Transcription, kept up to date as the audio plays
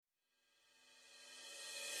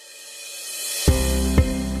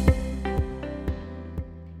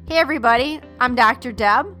everybody, I'm Dr.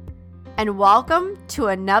 Deb, and welcome to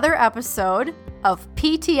another episode of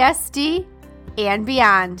PTSD and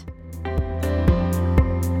Beyond.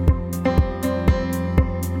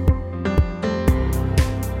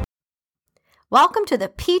 Welcome to the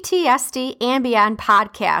PTSD and Beyond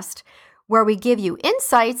podcast, where we give you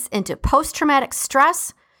insights into post-traumatic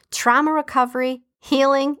stress, trauma recovery,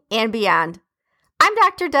 healing, and beyond. I'm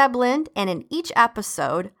Dr. Deb Lind, and in each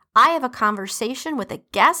episode, I have a conversation with a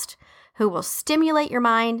guest who will stimulate your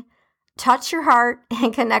mind, touch your heart,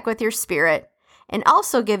 and connect with your spirit, and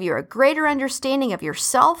also give you a greater understanding of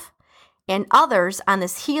yourself and others on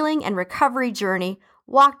this healing and recovery journey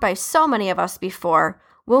walked by so many of us before,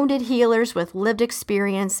 wounded healers with lived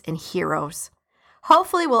experience and heroes.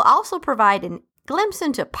 Hopefully, we'll also provide a glimpse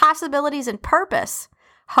into possibilities and purpose,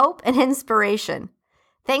 hope, and inspiration.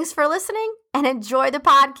 Thanks for listening and enjoy the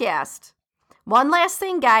podcast. One last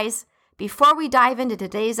thing, guys, before we dive into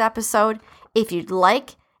today's episode, if you'd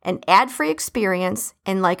like an ad-free experience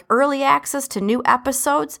and like early access to new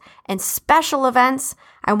episodes and special events,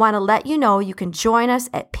 I want to let you know you can join us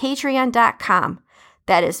at patreon.com.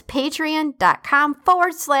 That is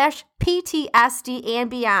patreon.com/PTSD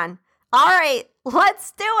and beyond. All right,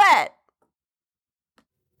 let's do it.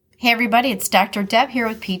 Hey, everybody, it's Dr. Deb here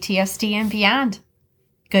with PTSD and Beyond.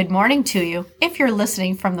 Good morning to you if you're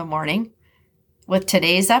listening from the morning. With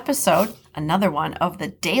today's episode, another one of the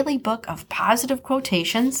Daily Book of Positive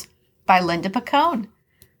Quotations by Linda Picone.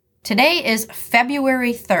 Today is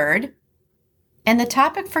February 3rd, and the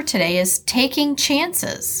topic for today is taking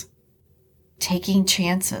chances. Taking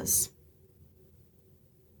chances.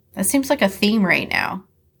 That seems like a theme right now.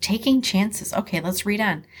 Taking chances. Okay, let's read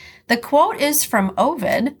on. The quote is from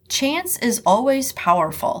Ovid. Chance is always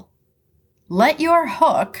powerful. Let your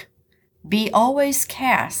hook be always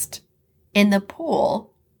cast in the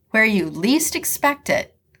pool where you least expect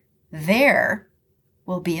it. There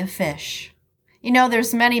will be a fish. You know,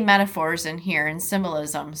 there's many metaphors in here and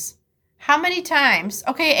symbolisms. How many times,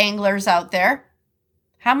 okay, anglers out there,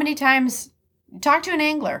 how many times, talk to an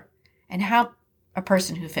angler and how a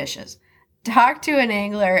person who fishes. Talk to an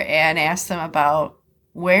angler and ask them about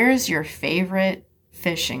where's your favorite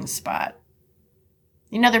fishing spot.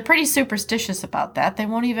 You know, they're pretty superstitious about that. They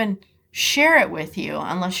won't even share it with you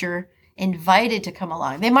unless you're invited to come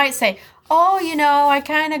along. They might say, oh, you know, I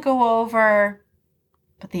kind of go over,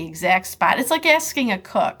 but the exact spot. It's like asking a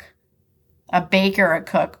cook, a baker, a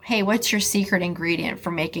cook, hey, what's your secret ingredient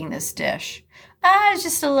for making this dish? It's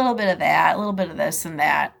just a little bit of that, a little bit of this and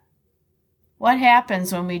that. What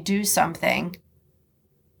happens when we do something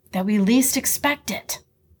that we least expect it,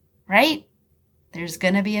 right? There's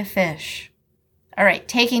going to be a fish. All right,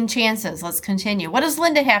 taking chances. Let's continue. What does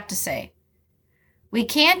Linda have to say? We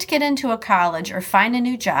can't get into a college or find a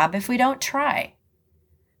new job if we don't try.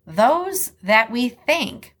 Those that we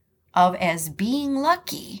think of as being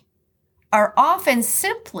lucky are often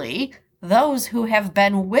simply those who have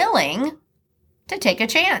been willing to take a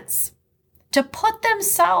chance, to put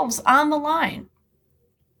themselves on the line.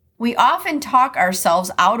 We often talk ourselves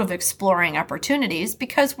out of exploring opportunities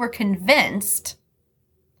because we're convinced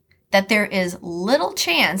that there is little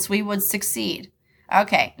chance we would succeed.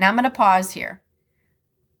 Okay, now I'm going to pause here.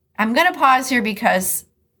 I'm going to pause here because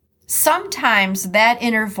sometimes that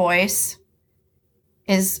inner voice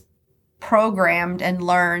is programmed and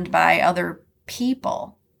learned by other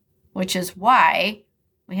people, which is why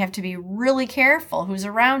we have to be really careful who's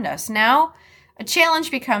around us. Now, a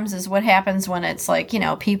challenge becomes is what happens when it's like, you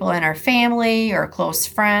know, people in our family or close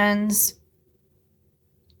friends.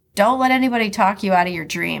 Don't let anybody talk you out of your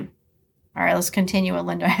dream. All right, let's continue what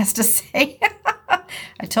Linda has to say.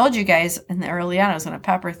 I told you guys early on I was going to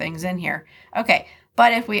pepper things in here. Okay,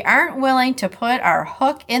 but if we aren't willing to put our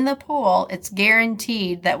hook in the pool, it's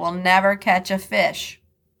guaranteed that we'll never catch a fish.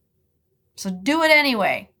 So do it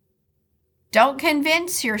anyway. Don't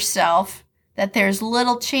convince yourself that there's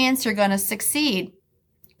little chance you're going to succeed.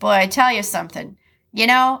 Boy, I tell you something. You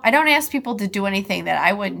know, I don't ask people to do anything that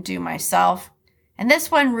I wouldn't do myself. And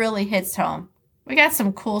this one really hits home. We got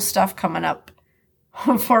some cool stuff coming up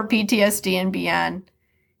for PTSD and beyond.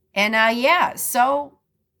 And so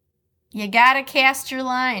you got to cast your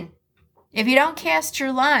line. If you don't cast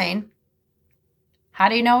your line, how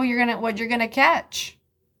do you know what you're going to catch?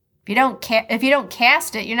 If you don't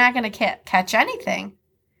cast it, you're not going to catch anything.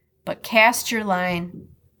 But cast your line.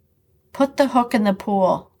 Put the hook in the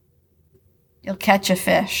pool. You'll catch a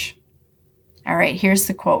fish. All right, here's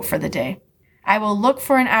the quote for the day. I will look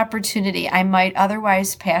for an opportunity I might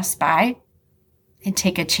otherwise pass by and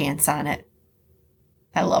take a chance on it.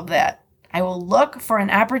 I love that. I will look for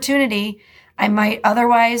an opportunity I might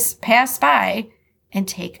otherwise pass by and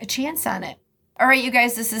take a chance on it. All right, you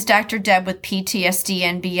guys, this is Dr. Deb with PTSD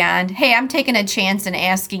and Beyond. Hey, I'm taking a chance and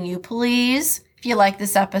asking you, please, if you like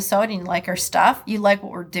this episode and you like our stuff, you like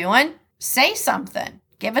what we're doing, say something.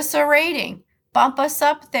 Give us a rating. Bump us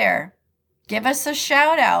up there. Give us a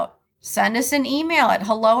shout out. Send us an email at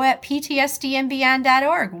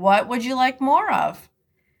hello@ptsdandbeyond.org. What would you like more of?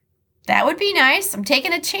 That would be nice. I'm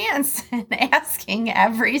taking a chance and asking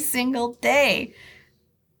every single day.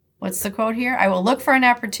 What's the quote here? I will look for an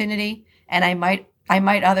opportunity and I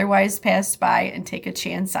might otherwise pass by and take a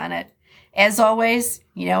chance on it. As always,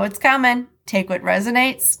 you know it's coming. Take what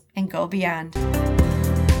resonates and go beyond.